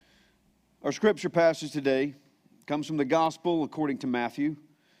Our scripture passage today comes from the Gospel according to Matthew,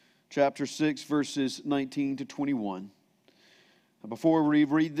 chapter 6, verses 19 to 21. Now, before we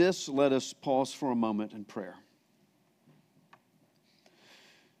read this, let us pause for a moment in prayer.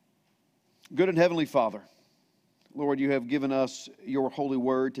 Good and Heavenly Father, Lord, you have given us your holy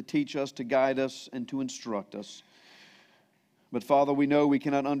word to teach us, to guide us, and to instruct us. But Father, we know we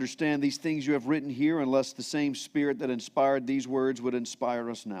cannot understand these things you have written here unless the same Spirit that inspired these words would inspire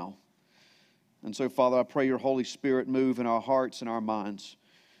us now. And so, Father, I pray your Holy Spirit move in our hearts and our minds.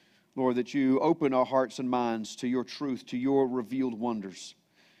 Lord, that you open our hearts and minds to your truth, to your revealed wonders.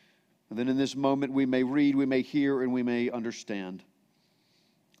 And then in this moment we may read, we may hear, and we may understand.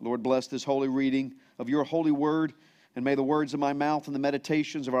 Lord, bless this holy reading of your holy word, and may the words of my mouth and the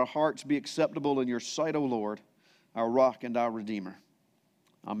meditations of our hearts be acceptable in your sight, O Lord, our rock and our redeemer.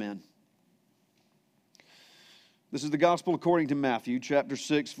 Amen. This is the Gospel according to Matthew, chapter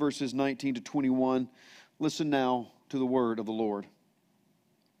 6, verses 19 to 21. Listen now to the word of the Lord.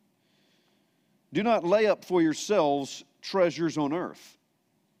 Do not lay up for yourselves treasures on earth,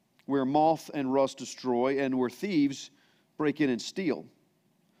 where moth and rust destroy, and where thieves break in and steal.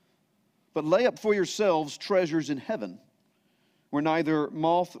 But lay up for yourselves treasures in heaven, where neither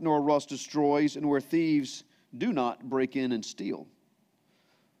moth nor rust destroys, and where thieves do not break in and steal.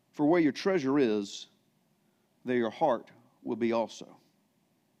 For where your treasure is, there your heart will be also.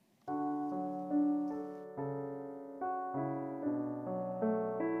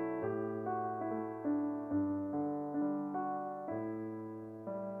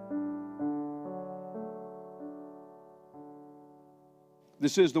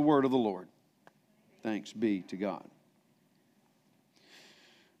 This is the word of the Lord. Thanks be to God.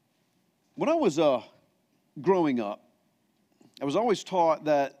 When I was growing up, I was always taught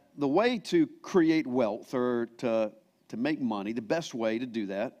that the way to create wealth or to make money, the best way to do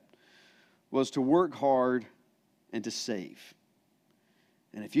that was to work hard and to save.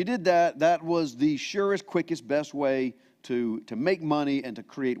 And if you did that, that was the surest, quickest, best way to make money and to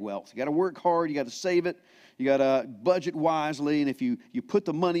create wealth. You got to work hard, you got to save it, you got to budget wisely, and if you put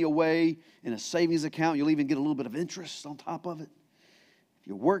the money away in a savings account, you'll even get a little bit of interest on top of it. If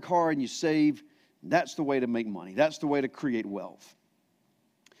you work hard and you save, that's the way to make money. That's the way to create wealth.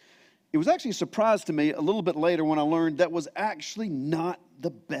 It was actually a surprise to me a little bit later when I learned that was actually not the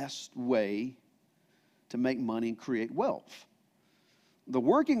best way to make money and create wealth. The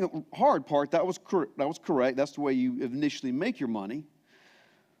working hard part, that was correct. That's the way you initially make your money.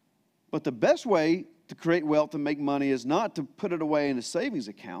 But the best way to create wealth and make money is not to put it away in a savings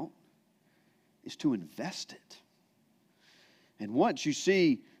account, is to invest it. And once you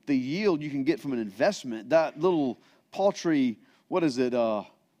see the yield you can get from an investment, that little paltry,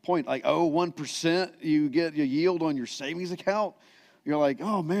 0.01% you get a yield on your savings account, you're like,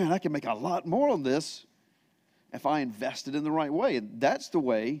 oh man, I can make a lot more on this if I invest it in the right way. And that's the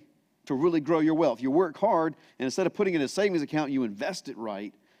way to really grow your wealth. You work hard, and instead of putting it in a savings account, you invest it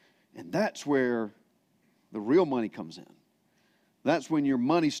right. And that's where the real money comes in. That's when your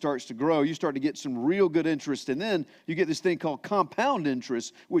money starts to grow. You start to get some real good interest. And then you get this thing called compound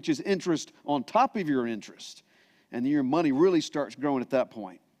interest, which is interest on top of your interest. And then your money really starts growing at that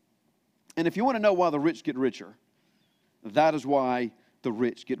point. And if you want to know why the rich get richer, that is why the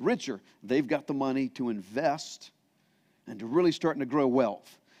rich get richer. They've got the money to invest and to really starting to grow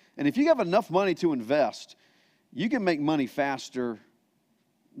wealth. And if you have enough money to invest, you can make money faster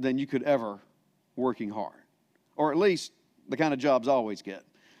than you could ever working hard. Or at least the kind of jobs I always get.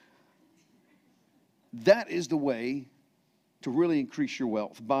 That is the way to really increase your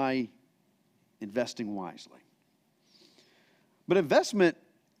wealth, by investing wisely. But investment,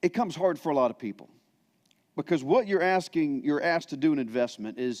 it comes hard for a lot of people. Because what you're asked to do in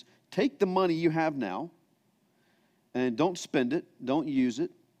investment is take the money you have now and don't spend it, don't use it,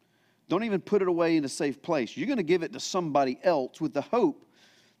 don't even put it away in a safe place. You're going to give it to somebody else with the hope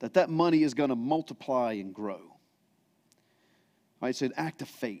that that money is going to multiply and grow. It's an act of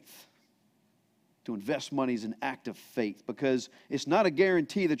faith. To invest money is an act of faith, because it's not a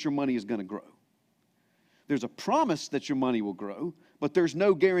guarantee that your money is going to grow. There's a promise that your money will grow, but there's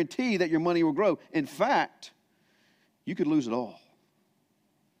no guarantee that your money will grow. In fact, you could lose it all.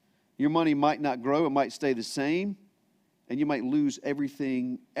 Your money might not grow, it might stay the same, and you might lose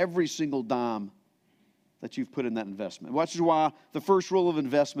everything, every single dime that you've put in that investment. Which is why the first rule of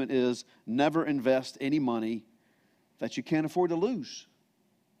investment is never invest any money that you can't afford to lose,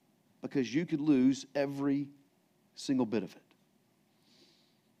 because you could lose every single bit of it.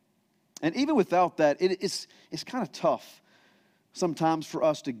 And even without that, it's kind of tough sometimes for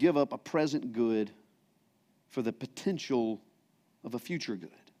us to give up a present good for the potential of a future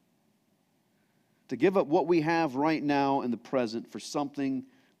good. to give up what we have right now in the present for something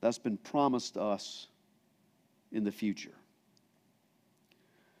that's been promised us in the future.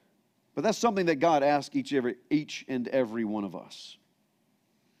 But that's something that God asks each and every one of us.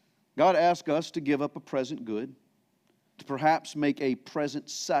 God asks us to give up a present good, to perhaps make a present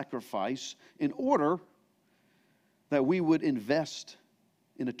sacrifice in order that we would invest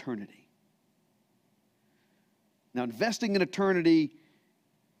in eternity. Now, investing in eternity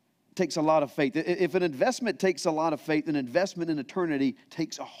takes a lot of faith. If an investment takes a lot of faith, an investment in eternity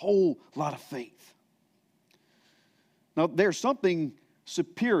takes a whole lot of faith. Now, there's something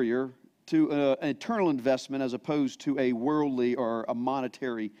superior to an eternal investment as opposed to a worldly or a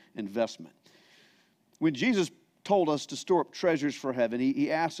monetary investment. When Jesus told us to store up treasures for heaven, he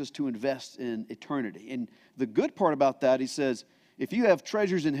asked us to invest in eternity. And the good part about that, he says, if you have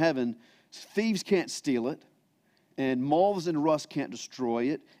treasures in heaven, thieves can't steal it, and moths and rust can't destroy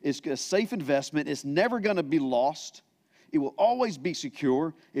it. It's a safe investment. It's never going to be lost. It will always be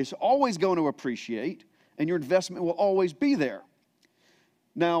secure. It's always going to appreciate, and your investment will always be there.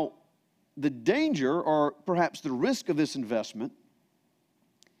 Now, the danger, or perhaps the risk of this investment,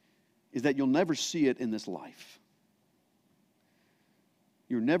 is that you'll never see it in this life.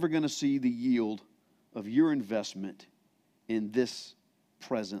 You're never going to see the yield of your investment in this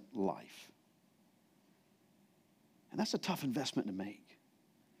present life. And that's a tough investment to make.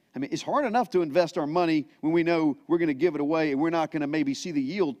 I mean, it's hard enough to invest our money when we know we're going to give it away and we're not going to maybe see the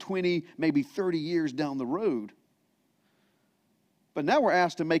yield 20, maybe 30 years down the road. But now we're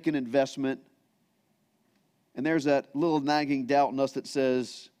asked to make an investment, and there's that little nagging doubt in us that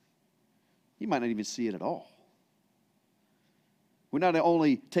says, you might not even see it at all. We're not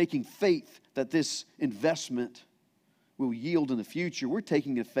only taking faith that this investment will yield in the future, we're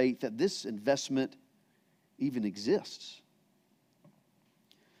taking a faith that this investment even exists.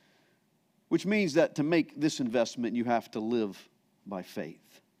 Which means that to make this investment, you have to live by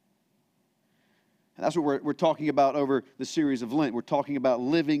faith. And that's what we're talking about over the series of Lent. We're talking about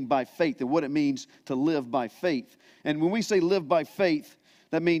living by faith and what it means to live by faith. And when we say live by faith,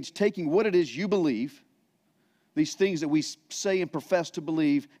 that means taking what it is you believe, these things that we say and profess to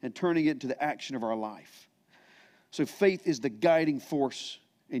believe, and turning it into the action of our life. So faith is the guiding force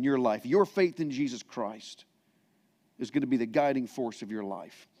in your life. Your faith in Jesus Christ is going to be the guiding force of your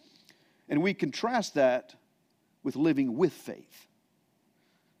life. And we contrast that with living with faith.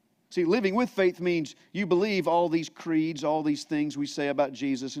 See, living with faith means you believe all these creeds, all these things we say about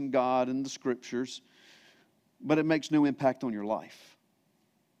Jesus and God and the Scriptures, but it makes no impact on your life.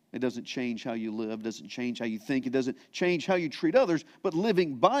 It doesn't change how you live, doesn't change how you think, it doesn't change how you treat others, but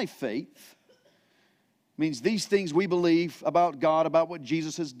living by faith means these things we believe about God, about what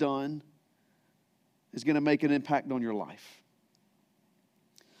Jesus has done, is going to make an impact on your life.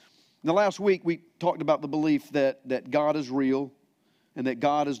 Now, last week we talked about the belief that God is real, and that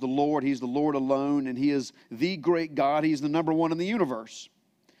God is the Lord. He's the Lord alone, and He is the great God. He's the number one in the universe.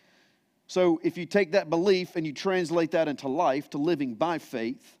 So if you take that belief and you translate that into life, to living by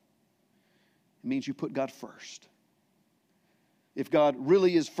faith, it means you put God first. If God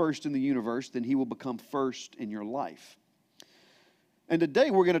really is first in the universe, then He will become first in your life. And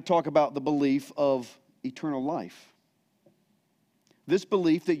today we're going to talk about the belief of eternal life. This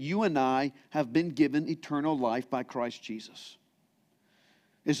belief that you and I have been given eternal life by Christ Jesus.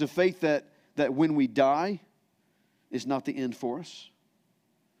 It's a faith that when we die is not the end for us.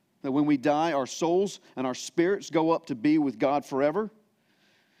 That when we die, our souls and our spirits go up to be with God forever.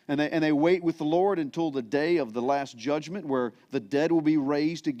 And they wait with the Lord until the day of the last judgment, where the dead will be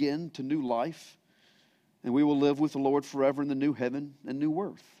raised again to new life. And we will live with the Lord forever in the new heaven and new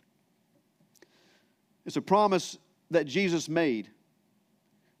earth. It's a promise that Jesus made.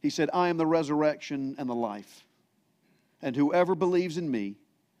 He said, I am the resurrection and the life. And whoever believes in me,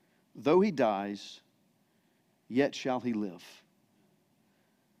 though he dies, yet shall he live.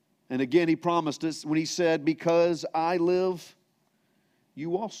 And again, He promised us when He said, because I live,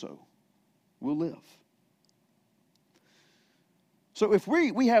 you also will live. So if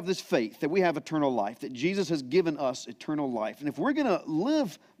we have this faith that we have eternal life, that Jesus has given us eternal life, and if we're going to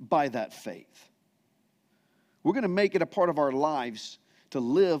live by that faith, we're going to make it a part of our lives to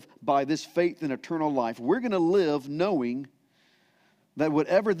live by this faith in eternal life. We're going to live knowing that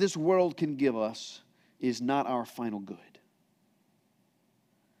whatever this world can give us is not our final good.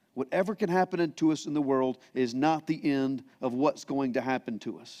 Whatever can happen to us in the world is not the end of what's going to happen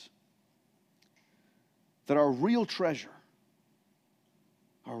to us. That our real treasure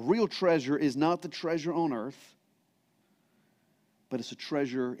is not the treasure on earth, but it's a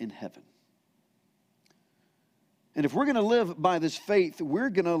treasure in heaven. And if we're going to live by this faith, we're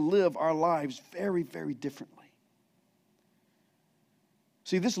going to live our lives very, very differently.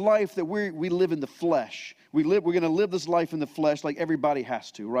 See, this life that we live in the flesh, we're going to live this life in the flesh like everybody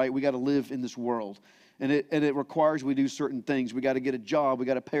has to, right? We got to live in this world. And it requires we do certain things. We got to get a job. We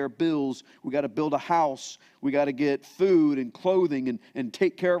got to pay our bills. We got to build a house. We got to get food and clothing and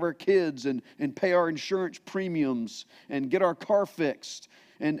take care of our kids and pay our insurance premiums and get our car fixed.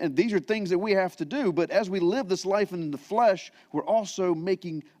 And these are things that we have to do. But as we live this life in the flesh, we're also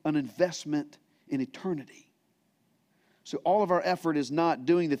making an investment in eternity. So all of our effort is not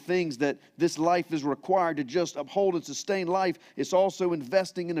doing the things that this life is required to just uphold and sustain life. It's also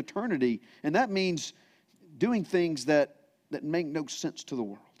investing in eternity. And that means doing things that make no sense to the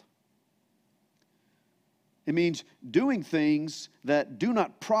world. It means doing things that do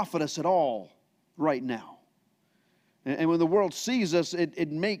not profit us at all right now. And when the world sees us,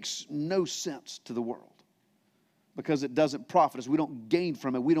 it makes no sense to the world because it doesn't profit us. We don't gain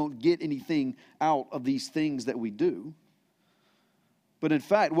from it. We don't get anything out of these things that we do. But in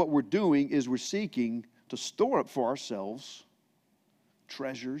fact, what we're doing is we're seeking to store up for ourselves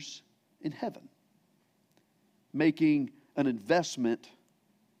treasures in heaven, making an investment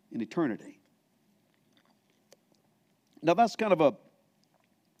in eternity. Now, that's kind of a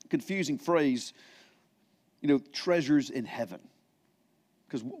confusing phrase, treasures in heaven.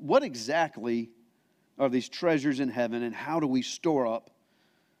 Because what exactly are these treasures in heaven, and how do we store up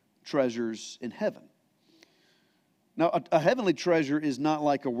treasures in heaven? Now, a heavenly treasure is not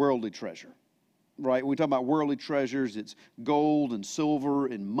like a worldly treasure, right? When we talk about worldly treasures, it's gold and silver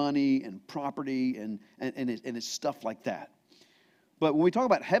and money and property and it's stuff like that. But when we talk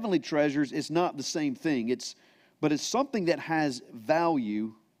about heavenly treasures, it's not the same thing. But it's something that has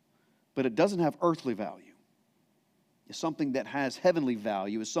value, but it doesn't have earthly value. It's something that has heavenly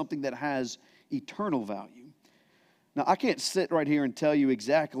value. It's something that has eternal value. Now, I can't sit right here and tell you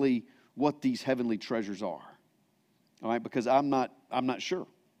exactly what these heavenly treasures are. All right, because I'm not sure.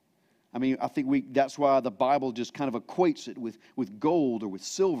 I mean, I think that's why the Bible just kind of equates it with gold or with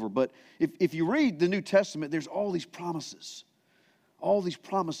silver. But if you read the New Testament, there's all these promises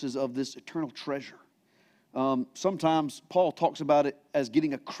of this eternal treasure. Sometimes Paul talks about it as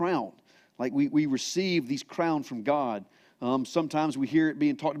getting a crown, like we receive these crowns from God. Sometimes we hear it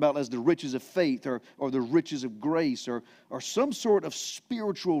being talked about as the riches of faith or the riches of grace or some sort of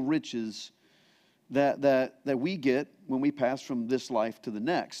spiritual riches that we get when we pass from this life to the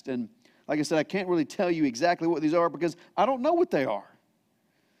next. And like I said, I can't really tell you exactly what these are because I don't know what they are.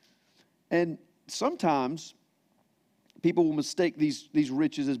 And sometimes people will mistake these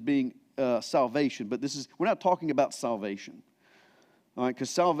riches as being salvation, but we're not talking about salvation. All right, because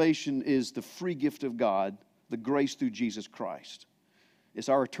salvation is the free gift of God, the grace through Jesus Christ. It's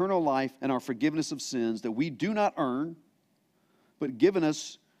our eternal life and our forgiveness of sins that we do not earn, but given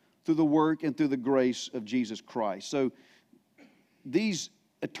us through the work and through the grace of Jesus Christ. So these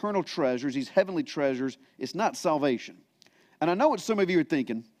eternal treasures, these heavenly treasures, it's not salvation. And I know what some of you are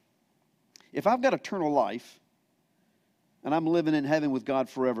thinking. If I've got eternal life and I'm living in heaven with God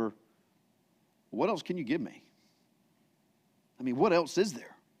forever, what else can you give me? I mean, what else is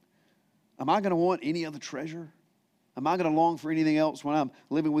there? Am I going to want any other treasure? Am I going to long for anything else when I'm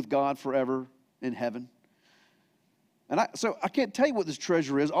living with God forever in heaven? So I can't tell you what this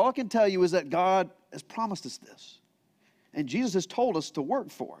treasure is. All I can tell you is that God has promised us this. And Jesus has told us to work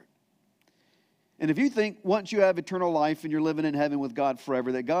for it. And if you think once you have eternal life and you're living in heaven with God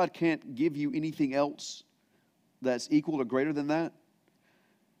forever, that God can't give you anything else that's equal or greater than that,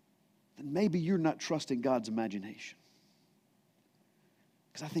 then maybe you're not trusting God's imagination.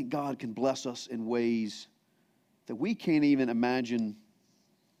 Because I think God can bless us in ways that we can't even imagine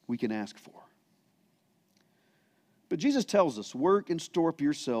we can ask for. But Jesus tells us, work and store up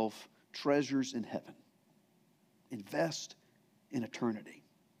yourself treasures in heaven. Invest in eternity.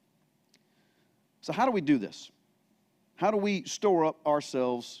 So how do we do this? How do we store up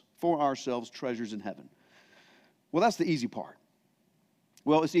for ourselves treasures in heaven? Well, that's the easy part.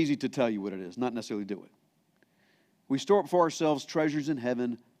 Well, it's easy to tell you what it is, not necessarily do it. We store up for ourselves treasures in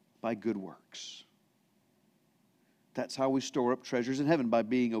heaven by good works. That's how we store up treasures in heaven, by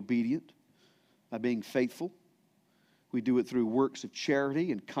being obedient, by being faithful. We do it through works of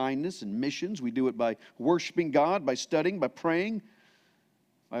charity and kindness and missions. We do it by worshiping God, by studying, by praying,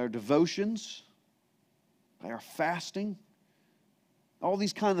 by our devotions, by our fasting. All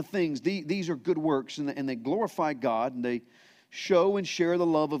these kind of things. These are good works, and they glorify God, and they show and share the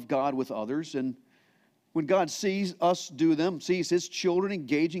love of God with others. And when God sees us do them, sees His children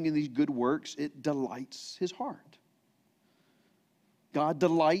engaging in these good works, it delights His heart. God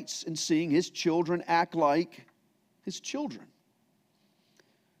delights in seeing His children act like His children.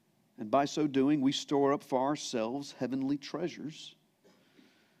 And by so doing, we store up for ourselves heavenly treasures,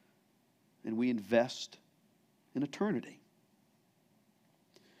 and we invest in eternity.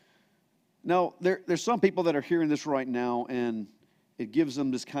 Now, there's some people that are hearing this right now, and it gives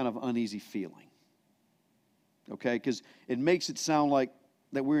them this kind of uneasy feeling. Okay? Because it makes it sound like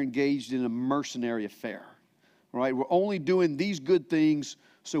that we're engaged in a mercenary affair. Right? We're only doing these good things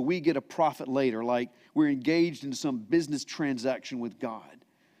so we get a profit later, like we're engaged in some business transaction with God.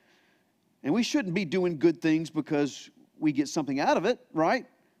 And we shouldn't be doing good things because we get something out of it, right?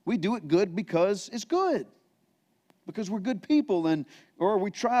 We do it good because it's good. Because we're good people, or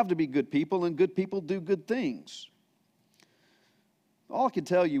we strive to be good people, and good people do good things. All I can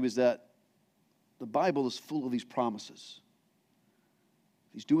tell you is that the Bible is full of these promises.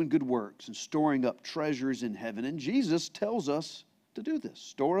 He's doing good works and storing up treasures in heaven. And Jesus tells us to do this.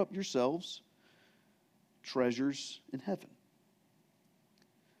 Store up yourselves treasures in heaven.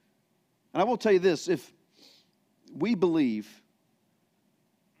 And I will tell you this, if we believe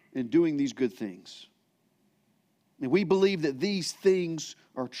in doing these good things, and we believe that these things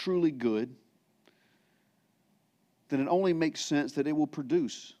are truly good, then it only makes sense that it will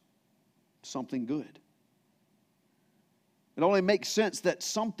produce something good. It only makes sense that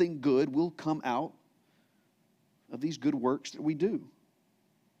something good will come out of these good works that we do.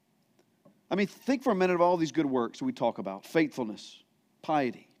 I mean, think for a minute of all these good works that we talk about. Faithfulness,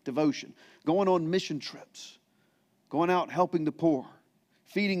 piety, devotion, going on mission trips, going out helping the poor,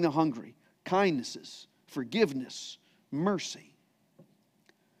 feeding the hungry, kindnesses, forgiveness, mercy.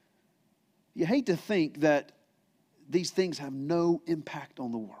 You hate to think that these things have no impact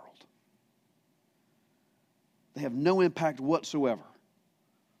on the world. They have no impact whatsoever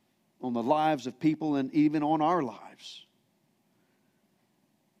on the lives of people and even on our lives.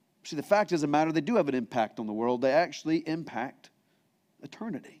 See, the fact is the matter, they do have an impact on the world. They actually impact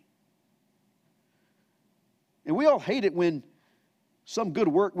eternity. And we all hate it when some good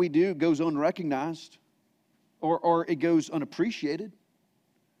work we do goes unrecognized or it goes unappreciated.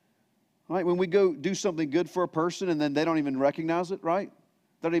 Right? When we go do something good for a person and then they don't even recognize it, right?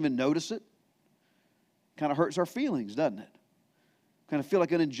 They don't even notice it. Kind of hurts our feelings, doesn't it? Kind of feel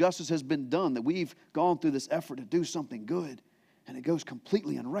like an injustice has been done, that we've gone through this effort to do something good and it goes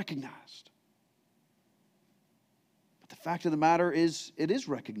completely unrecognized. But the fact of the matter is, it is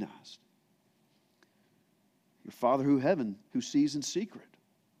recognized. Your Father who sees in secret,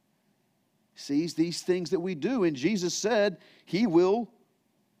 sees these things that we do. And Jesus said He will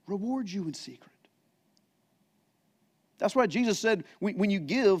reward you in secret. That's why Jesus said, when you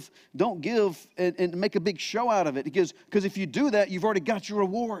give, don't give and make a big show out of it. Because if you do that, you've already got your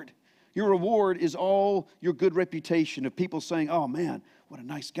reward. Your reward is all your good reputation of people saying, oh man, what a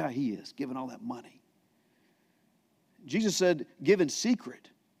nice guy he is, giving all that money. Jesus said, give in secret.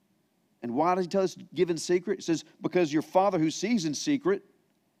 And why does He tell us to give in secret? He says, because your Father who sees in secret,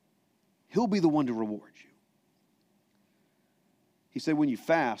 He'll be the one to reward you. He said, when you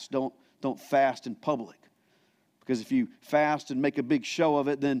fast, don't fast in public. Because if you fast and make a big show of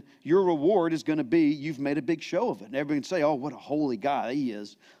it, then your reward is going to be you've made a big show of it. And everybody can say, oh, what a holy guy he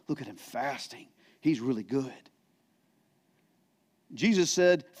is. Look at him fasting. He's really good. Jesus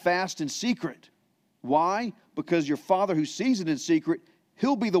said, fast in secret. Why? Because your Father who sees it in secret,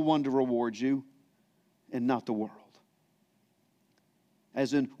 He'll be the one to reward you and not the world.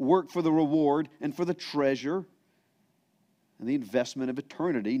 As in, work for the reward and for the treasure and the investment of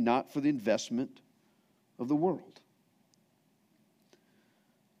eternity, not for the investment of the world.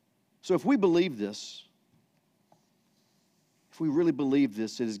 So if we believe this, if we really believe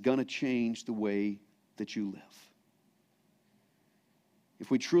this, it is going to change the way that you live.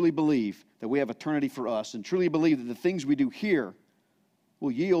 If we truly believe that we have eternity for us and truly believe that the things we do here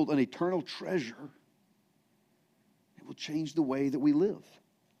will yield an eternal treasure, it will change the way that we live.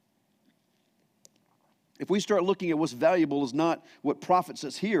 If we start looking at what's valuable as not what profits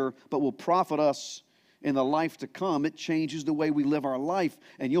us here, but will profit us in the life to come, it changes the way we live our life,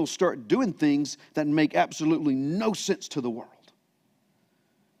 and you'll start doing things that make absolutely no sense to the world.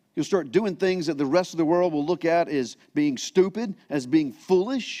 You'll start doing things that the rest of the world will look at as being stupid, as being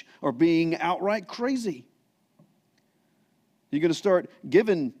foolish, or being outright crazy. You're going to start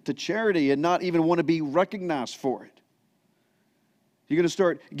giving to charity and not even want to be recognized for it. You're going to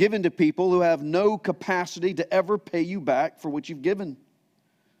start giving to people who have no capacity to ever pay you back for what you've given.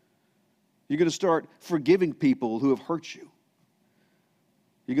 You're going to start forgiving people who have hurt you.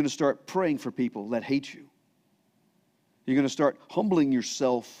 You're going to start praying for people that hate you. You're going to start humbling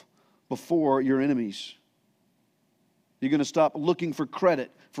yourself before your enemies. You're going to stop looking for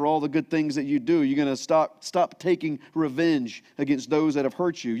credit for all the good things that you do. You're going to stop taking revenge against those that have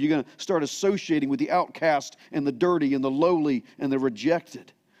hurt you. You're going to start associating with the outcast and the dirty and the lowly and the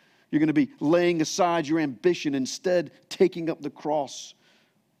rejected. You're going to be laying aside your ambition, instead taking up the cross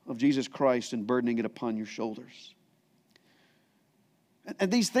of Jesus Christ and burdening it upon your shoulders.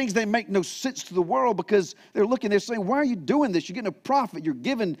 And these things, they make no sense to the world because they're looking, they're saying, why are you doing this? You're getting a profit. You're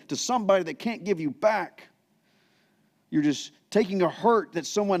giving to somebody that can't give you back. You're just taking a hurt that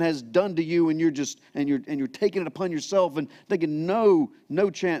someone has done to you, and you're taking it upon yourself and thinking no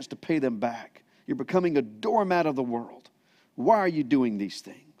chance to pay them back. You're becoming a doormat of the world. Why are you doing these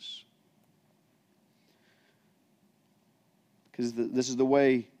things? Because this is the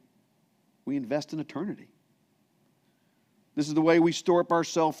way we invest in eternity. This is the way we store up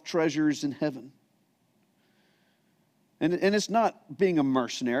ourselves treasures in heaven. And it's not being a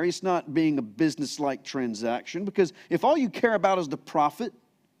mercenary. It's not being a business-like transaction. Because if all you care about is the profit,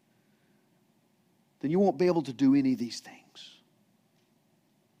 then you won't be able to do any of these things.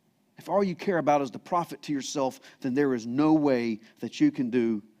 If all you care about is the profit to yourself, then there is no way that you can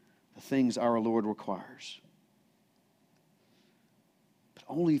do the things our Lord requires. But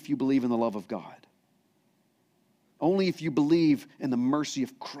only if you believe in the love of God. Only if you believe in the mercy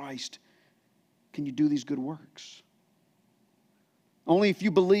of Christ can you do these good works. Only if you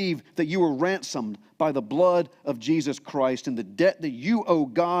believe that you were ransomed by the blood of Jesus Christ, and the debt that you owe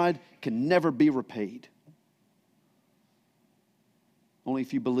God can never be repaid. Only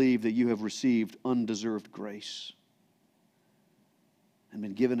if you believe that you have received undeserved grace and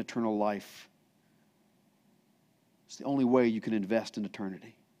been given eternal life. It's the only way you can invest in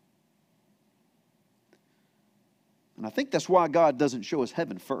eternity. And I think that's why God doesn't show us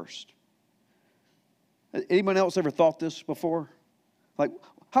heaven first. Anyone else ever thought this before? Like,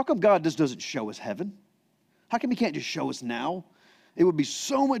 how come God just doesn't show us heaven? How come He can't just show us now? It would be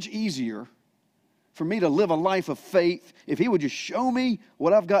so much easier for me to live a life of faith if He would just show me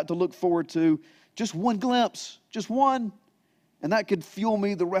what I've got to look forward to. Just one glimpse, just one, and that could fuel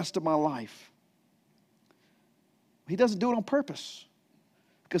me the rest of my life. He doesn't do it on purpose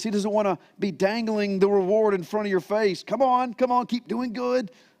because He doesn't want to be dangling the reward in front of your face. Come on, keep doing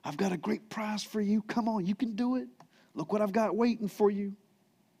good. I've got a great prize for you. Come on, you can do it. Look what I've got waiting for you.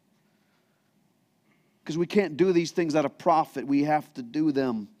 Because we can't do these things out of profit. We have to do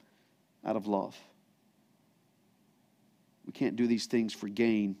them out of love. We can't do these things for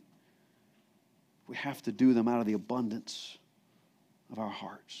gain. We have to do them out of the abundance of our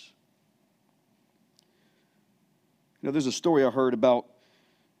hearts. You know, there's a story I heard about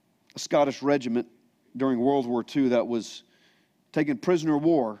a Scottish regiment during World War II that was taken prisoner of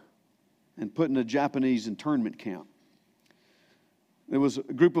war and put in a Japanese internment camp. There was a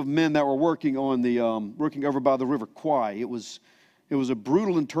group of men that were working on working over by the River Kwai. It was a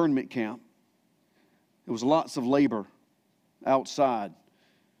brutal internment camp. It was lots of labor outside,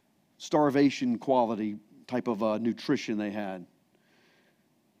 starvation quality type of nutrition they had.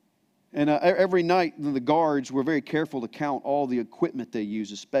 And every night, the guards were very careful to count all the equipment they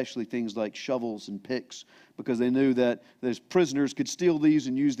used, especially things like shovels and picks, because they knew that those prisoners could steal these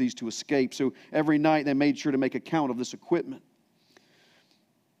and use these to escape. So every night they made sure to make a count of this equipment.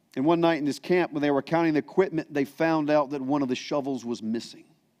 And one night in this camp, when they were counting the equipment, they found out that one of the shovels was missing.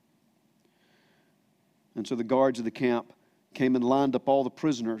 And so the guards of the camp came and lined up all the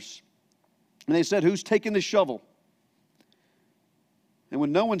prisoners. And they said, "Who's taking the shovel?" And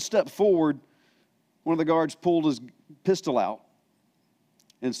when no one stepped forward, one of the guards pulled his pistol out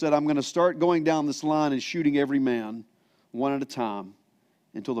and said, "I'm going to start going down this line and shooting every man one at a time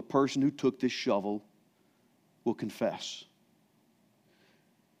until the person who took this shovel will confess."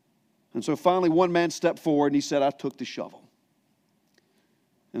 And so finally one man stepped forward and he said, "I took the shovel."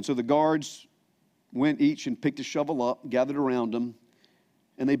 And so the guards went each and picked a shovel up, gathered around him,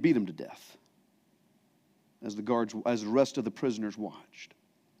 and they beat him to death as the rest of the prisoners watched.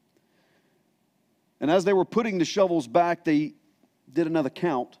 And as they were putting the shovels back, they did another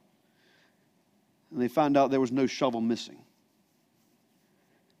count, and they found out there was no shovel missing,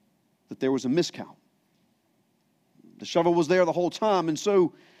 that there was a miscount. The shovel was there the whole time, and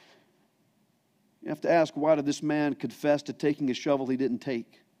so you have to ask, why did this man confess to taking a shovel he didn't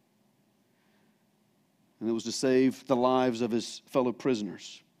take? And it was to save the lives of his fellow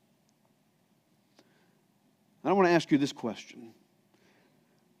prisoners. I want to ask you this question.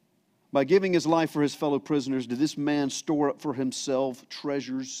 By giving his life for his fellow prisoners, did this man store up for himself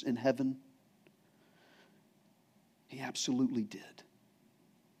treasures in heaven? He absolutely did.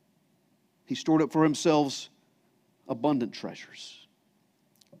 He stored up for himself abundant treasures.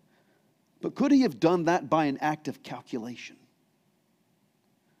 But could he have done that by an act of calculation?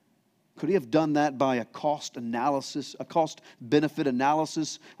 Could he have done that by a cost analysis, a cost-benefit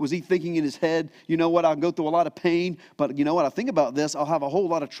analysis? Was he thinking in his head, you know what, I'll go through a lot of pain, but you know what, I think about this, I'll have a whole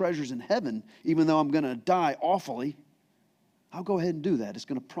lot of treasures in heaven, even though I'm going to die awfully. I'll go ahead and do that. It's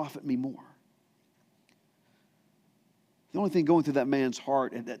going to profit me more. The only thing going through that man's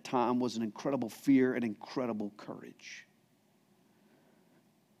heart at that time was an incredible fear and incredible courage.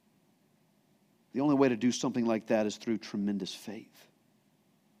 The only way to do something like that is through tremendous faith.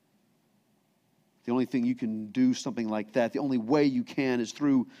 The only thing you can do something like that, the only way you can is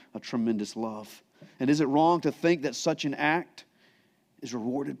through a tremendous love. And is it wrong to think that such an act is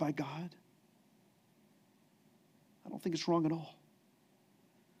rewarded by God? I don't think it's wrong at all.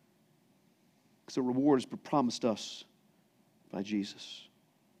 Because the reward is promised us by Jesus.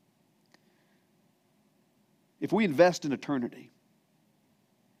 If we invest in eternity,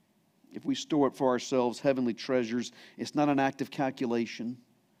 if we store up for ourselves heavenly treasures, it's not an act of calculation.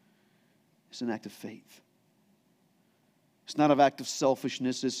 It's an act of faith. It's not an act of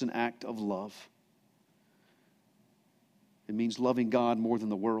selfishness. It's an act of love. It means loving God more than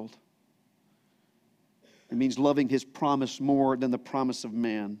the world. It means loving His promise more than the promise of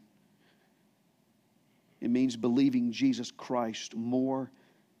man. It means believing Jesus Christ more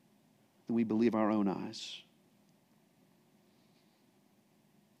than we believe our own eyes.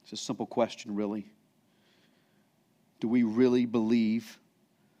 It's a simple question, really. Do we really believe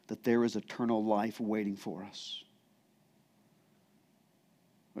that there is eternal life waiting for us?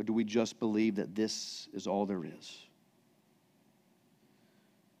 Or do we just believe that this is all there is?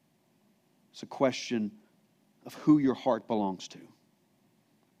 It's a question of who your heart belongs to.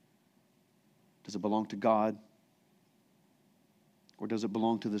 Does it belong to God? Or does it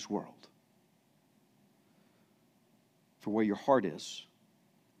belong to this world? For where your heart is,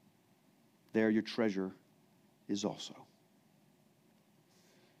 there your treasure is also.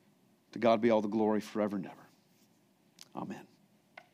 To God be all the glory forever and ever. Amen.